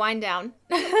sure to the wind down.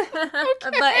 But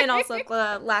and also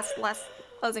last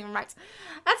closing remarks.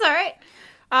 That's all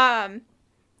right.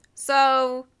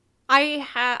 So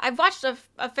I've watched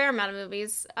a fair amount of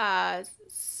movies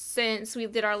since we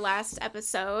did our last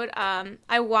episode.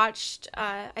 I watched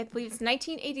I believe it's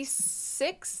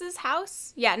 1986's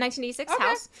House. Yeah, 1986 Okay.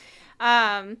 House.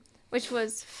 Which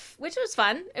was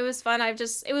fun. It was fun.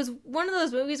 It was one of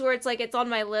those movies where it's like it's on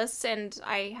my list and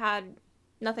I had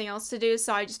nothing else to do,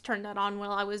 so I just turned that on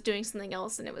while I was doing something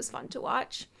else, and it was fun to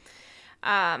watch.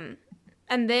 And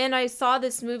then I saw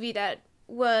this movie that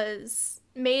was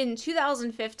made in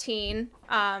 2015,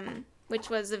 which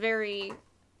was a very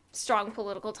strong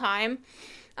political time,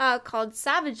 called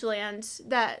Savage Land,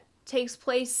 that takes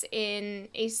place in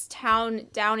a town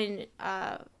down in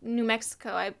New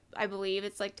Mexico, I believe.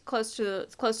 It's like close to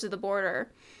the border.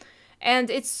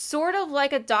 And it's sort of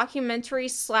like a documentary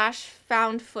 /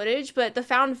 found footage, but the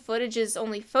found footage is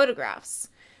only photographs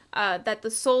that the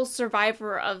sole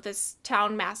survivor of this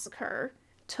town massacre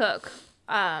took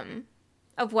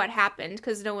of what happened,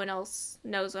 because no one else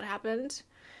knows what happened.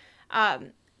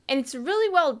 And it's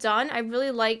really well done. I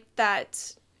really like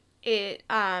that it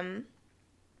the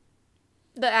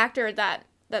actor that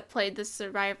played the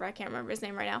survivor, I can't remember his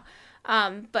name right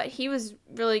now, but he was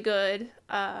really good.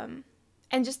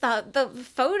 And just the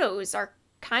photos are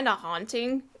kind of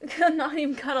haunting. I'm not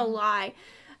even gonna lie.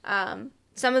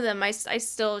 some of them I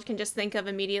still can just think of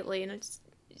immediately, and it's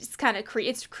kind of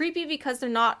it's creepy because they're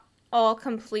not all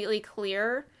completely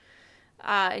clear,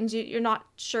 and you're not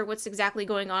sure what's exactly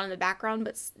going on in the background,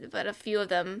 but a few of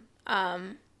them,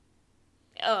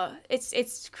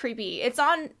 it's creepy. It's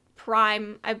on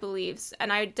Prime, I believe,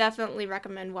 and I definitely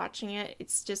recommend watching it.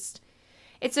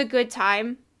 It's a good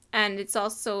time, and it's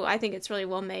also, I think it's really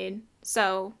well made.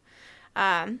 So,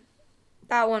 that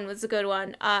one was a good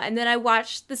one. And then I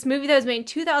watched this movie that was made in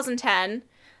 2010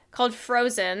 called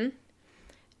Frozen.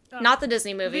 Not the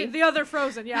Disney movie. The other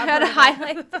Frozen, yeah. I had to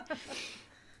highlight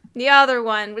the other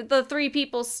one with the 3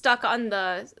 people stuck on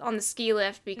the ski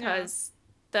lift because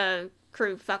the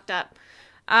crew fucked up.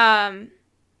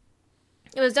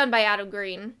 It was done by Adam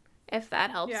Green, if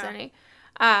that helps any.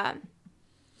 I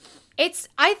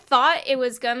thought it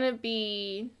was gonna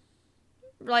be,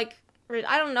 like,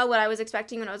 I don't know what I was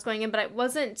expecting when I was going in, but it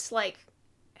wasn't, like,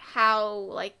 how,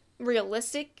 like,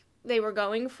 realistic they were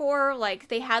going for. Like,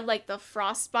 they had, like, the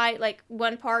frostbite, like,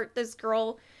 one part, the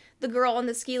girl on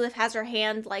the ski lift has her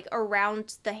hand, like,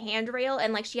 around the handrail,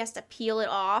 and, like, she has to peel it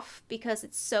off because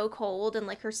it's so cold, and,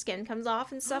 like, her skin comes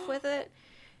off and stuff with it.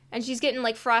 And she's getting,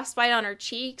 like, frostbite on her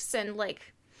cheeks, and,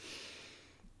 like,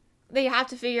 they have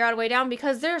to figure out a way down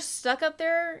because they're stuck up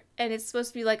there, and it's supposed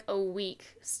to be, like, a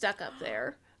week stuck up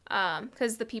there.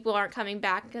 Because the people aren't coming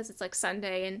back because it's, like,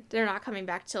 Sunday, and they're not coming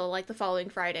back till, like, the following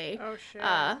Friday. Oh, shit.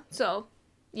 So,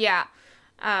 yeah.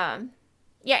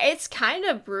 Yeah, it's kind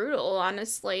of brutal,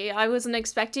 honestly. I wasn't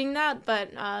expecting that,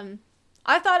 but,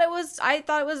 I thought it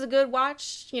was a good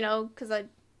watch, you know, because I've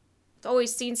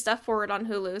always seen stuff for it on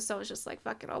Hulu, so I was just like,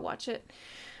 fuck it, I'll watch it.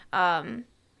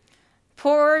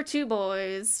 Poor 2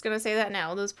 boys. Gonna say that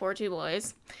now, those poor 2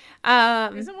 boys.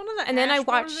 Isn't one of the and then I Ashmores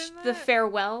watched in that? The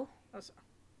Farewell. Oh, sorry.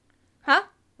 Huh?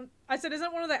 I said,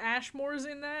 isn't one of the Ashmores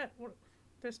in that?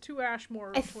 There's 2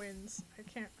 Ashmore twins. I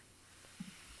can't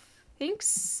Think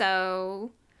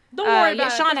so. Don't worry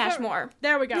about it. Sean Ashmore.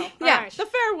 There we go. Yeah. All right. The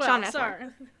Farewell. Sean Ashmore.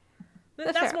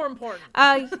 Sorry. That's more important.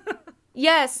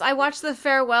 Yes, I watched The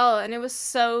Farewell, and it was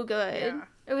so good. Yeah.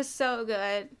 It was so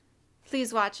good.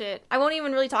 Please watch it. I won't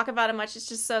even really talk about it much. It's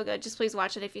just so good. Just please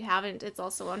watch it if you haven't. It's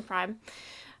also on Prime.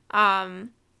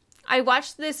 I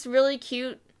watched this really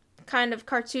cute kind of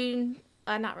cartoon.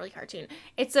 Not really cartoon.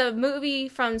 It's a movie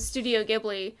from Studio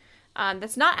Ghibli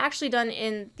that's not actually done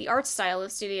in the art style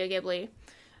of Studio Ghibli.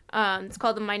 It's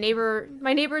called My Neighbors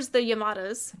the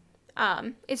Yamadas.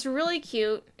 It's really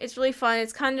cute. It's really fun.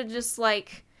 It's kind of just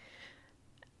like,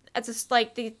 it's just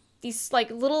like these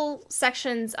like little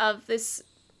sections of this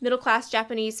middle-class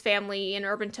Japanese family in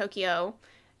urban Tokyo,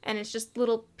 and it's just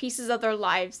little pieces of their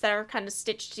lives that are kind of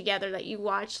stitched together that you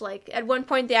watch. Like, at one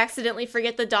point they accidentally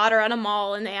forget the daughter at a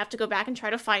mall, and they have to go back and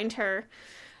try to find her.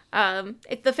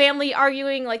 It's the family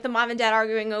arguing, like the mom and dad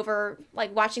arguing over,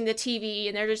 like, watching the TV,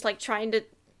 and they're just, like, trying to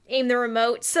aim the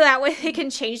remote so that way they can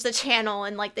change the channel,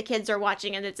 and, like, the kids are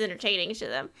watching and it's entertaining to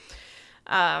them.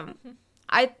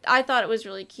 I thought it was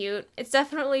really cute. It's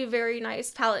definitely a very nice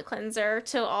palate cleanser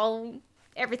to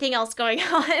everything else going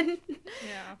on.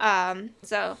 Yeah.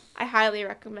 So I highly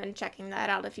recommend checking that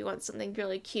out if you want something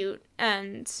really cute.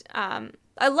 And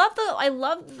I love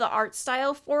the art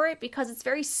style for it because it's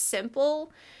very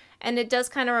simple, and it does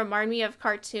kind of remind me of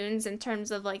cartoons in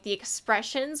terms of, like, the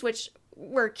expressions, which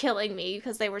were killing me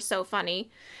because they were so funny.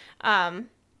 And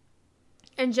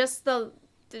just the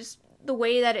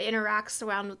way that it interacts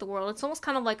around with the world. It's almost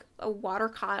kind of like a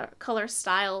watercolor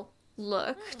style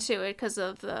look to it because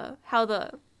of how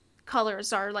the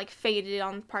colors are, like, faded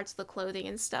on parts of the clothing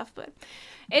and stuff. But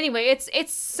anyway,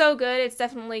 it's so good. It's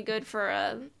definitely good for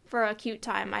a cute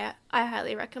time. I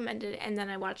highly recommend it. And then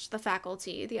I watched The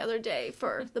Faculty the other day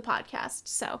for the podcast.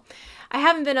 So I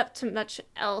haven't been up to much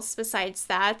else besides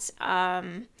that.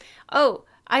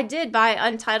 I did buy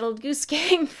Untitled Goose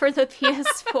Game for the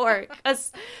PS4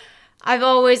 because I've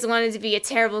always wanted to be a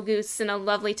terrible goose in a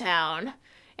lovely town,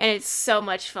 and it's so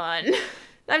much fun.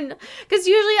 Because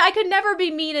usually I could never be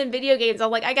mean in video games.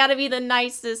 I'm like, I gotta be the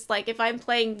nicest. Like, if I'm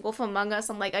playing Wolf Among Us,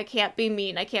 I'm like, I can't be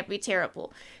mean. I can't be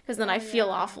terrible. Because then I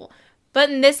feel awful. But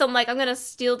in this, I'm like, I'm gonna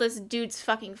steal this dude's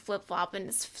fucking flip-flop, and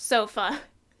it's so fun.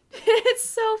 It's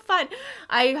so fun.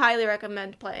 I highly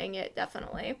recommend playing it,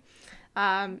 definitely.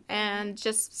 And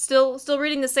just still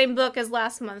reading the same book as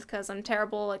last month, because I'm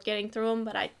terrible at getting through them,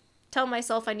 but I tell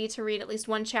myself I need to read at least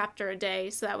 1 chapter a day,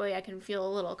 so that way I can feel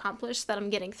a little accomplished that I'm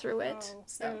getting through it.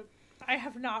 I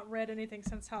have not read anything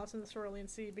since House in the Cerulean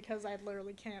Sea because I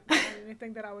literally can't find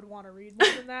anything that I would want to read more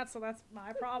than that, so that's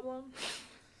my problem.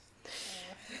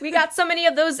 We got so many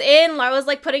of those in. I was,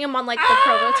 like, putting them on, like, the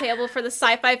promo table for the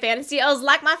sci-fi fantasy. I was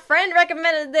like, my friend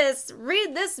recommended this.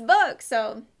 Read this book.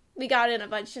 So we got in a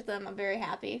bunch of them. I'm very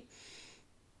happy.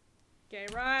 Okay,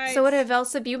 right. So what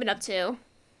else have you been up to?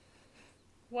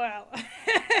 Well,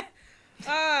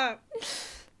 I've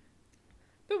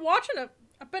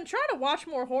been trying to watch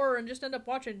more horror and just end up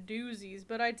watching doozies,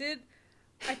 but I think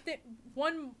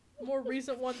one more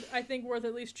recent one I think worth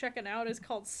at least checking out is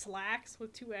called Slacks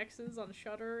with 2 X's on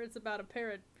Shudder. It's about a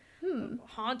pair of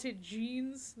haunted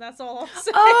jeans. That's all I'll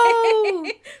say.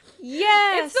 Oh,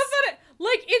 yes. It's something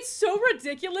it's so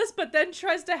ridiculous, but then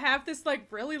tries to have this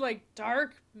really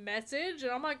dark message,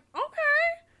 and I'm like,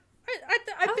 okay,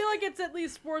 I feel like it's at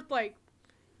least worth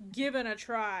giving a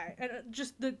try. And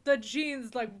just the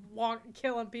jeans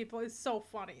killing people is so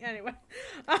funny. Anyway,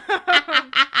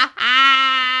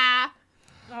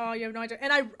 oh, you have no idea.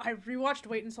 And I rewatched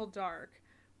Wait Until Dark,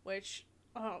 which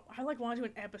I want to do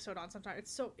an episode on sometime.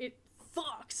 It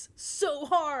fucks so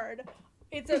hard.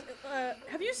 It's a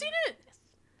have you seen it?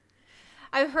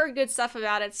 I've heard good stuff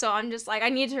about it, so I'm just I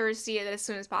need to see it as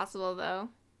soon as possible, though.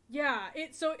 Yeah,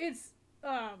 it's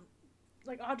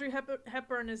Audrey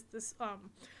Hepburn is this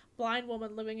blind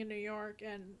woman living in New York,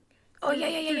 and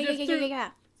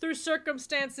yeah. through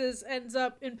circumstances ends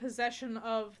up in possession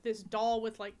of this doll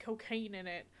with cocaine in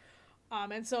it,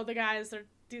 and so the guys are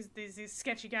these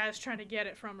sketchy guys trying to get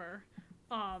it from her.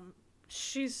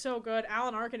 She's so good.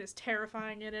 Alan Arkin is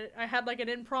terrifying in it. I had an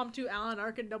impromptu Alan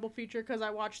Arkin double feature because I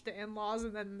watched The In-Laws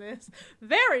and then this.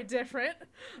 Very different.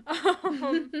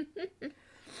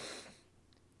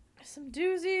 Some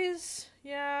doozies.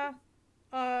 Yeah.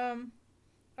 Oh,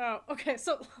 okay.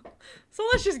 So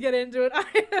let's just get into it.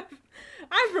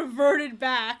 I've reverted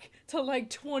back to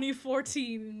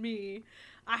 2014 me.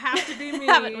 I have to be me.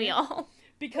 Haven't we all?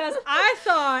 Because I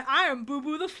thought I am Boo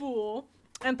Boo the Fool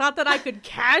and thought that I could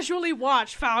casually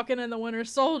watch Falcon and the Winter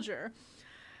Soldier.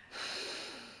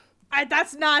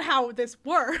 That's not how this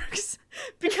works.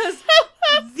 Because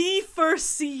the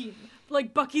first scene,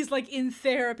 Bucky's in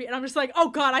therapy, and I'm just oh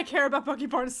god, I care about Bucky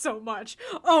Barnes so much.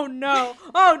 Oh no.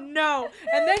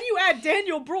 And then you add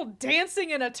Daniel Bruhl dancing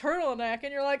in a turtleneck,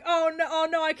 and you're oh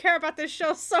no, I care about this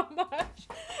show so much.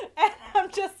 And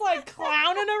I'm just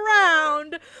clowning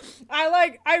around.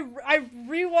 I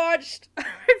rewatched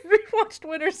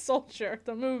Winter Soldier,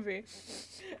 the movie.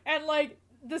 And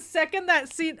the second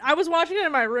that scene, I was watching it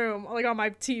in my room, on my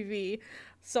TV.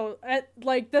 So at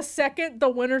the second the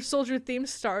Winter Soldier theme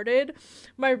started,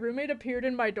 my roommate appeared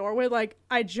in my doorway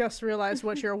I just realized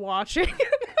what you're watching. I'm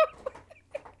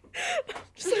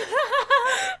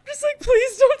just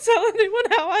please don't tell anyone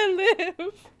how I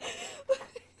live.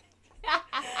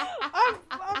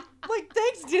 I'm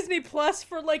thanks Disney Plus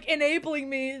for enabling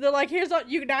me. They're here's what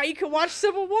you can watch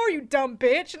Civil War, you dumb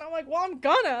bitch. And I'm well, I'm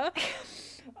gonna.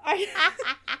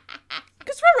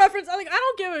 Because for reference, I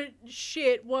don't give a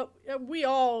shit what we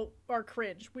all are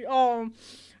cringe. We all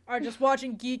are just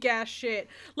watching geek ass shit.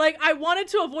 I wanted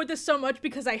to avoid this so much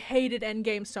because I hated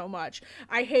Endgame so much.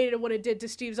 I hated what it did to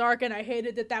Steve's arc, and I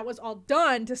hated that was all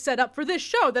done to set up for this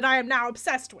show that I am now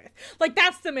obsessed with.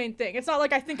 That's the main thing. It's not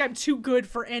I think I'm too good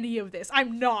for any of this.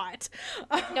 I'm not.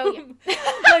 No,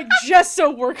 yeah. Just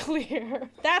so we're clear.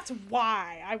 That's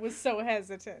why I was so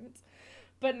hesitant.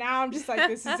 But now I'm just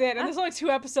this is it. And there's only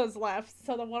 2 episodes left.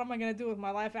 So then what am I going to do with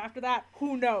my life after that?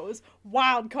 Who knows?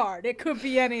 Wild card. It could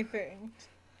be anything.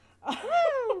 But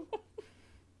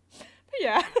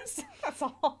yeah, that's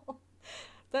all.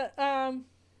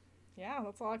 Yeah,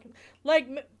 that's all I can...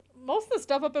 most of the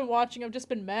stuff I've been watching I've just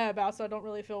been meh about, so I don't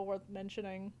really feel worth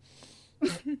mentioning.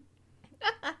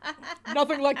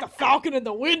 Nothing like the Falcon and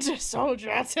the Winter Soldier,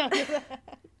 I'll tell you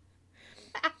that.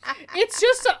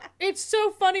 It's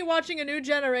so funny watching a new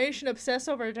generation obsess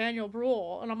over Daniel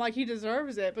Bruhl, and I'm he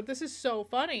deserves it, but this is so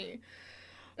funny.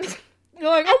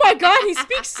 You're oh my god, he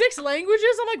speaks 6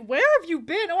 languages? I'm where have you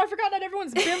been? Oh, I forgot not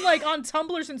everyone's been on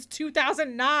Tumblr since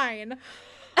 2009.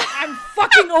 I'm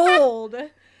fucking old.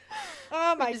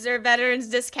 Oh my! We deserve veterans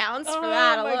discounts for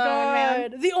that alone,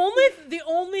 man. The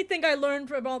only thing I learned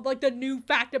from the new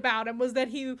fact about him was that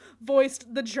he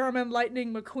voiced the German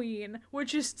Lightning McQueen,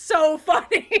 which is so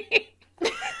funny. You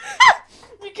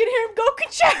can hear him go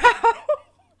ka-chow.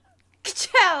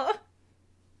 Ka-chow.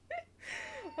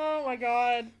 Oh my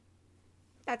god.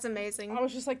 That's amazing. I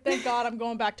was just thank God I'm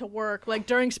going back to work.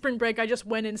 During spring break, I just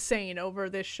went insane over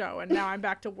this show, and now I'm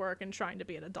back to work and trying to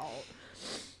be an adult.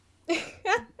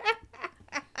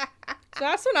 So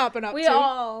that's what I've been up to.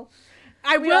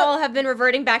 We all have been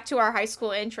reverting back to our high school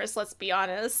interests, let's be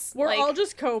honest. We're all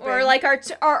just coping. Or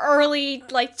our early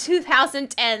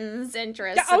 2010s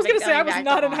interests. Yeah, I was going to say I was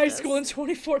not in high school in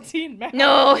 2014, man.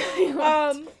 No.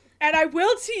 And I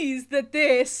will tease that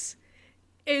this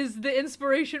is the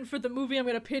inspiration for the movie I'm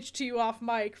going to pitch to you off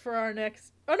mic for our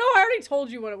next... Oh, no, I already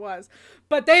told you what it was.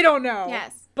 But they don't know.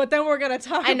 Yes. But then we're going to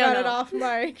talk about it off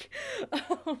mic.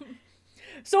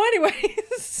 So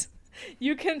anyways,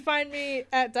 you can find me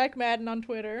at Dyke Madden on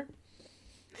Twitter.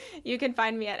 You can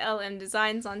find me at LM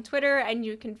Designs on Twitter, and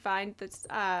you can find this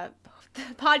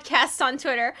the podcast on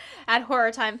Twitter at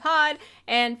Horror Time Pod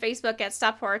and Facebook at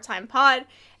Stop Horror Time Pod.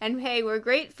 And hey, we're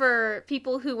great for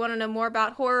people who want to know more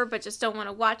about horror but just don't want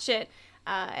to watch it.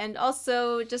 And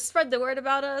also just spread the word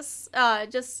about us.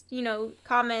 Just,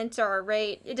 comment or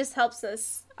rate. It just helps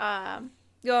us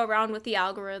go around with the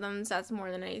algorithms. That's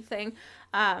more than anything.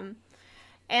 And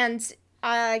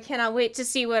I cannot wait to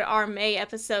see what our May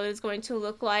episode is going to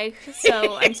look like.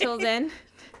 So until then,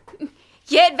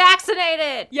 get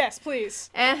vaccinated! Yes, please.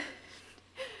 And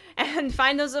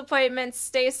find those appointments.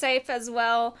 Stay safe as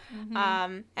well.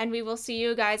 Mm-hmm. And we will see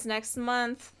you guys next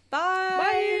month. Bye!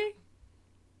 Bye!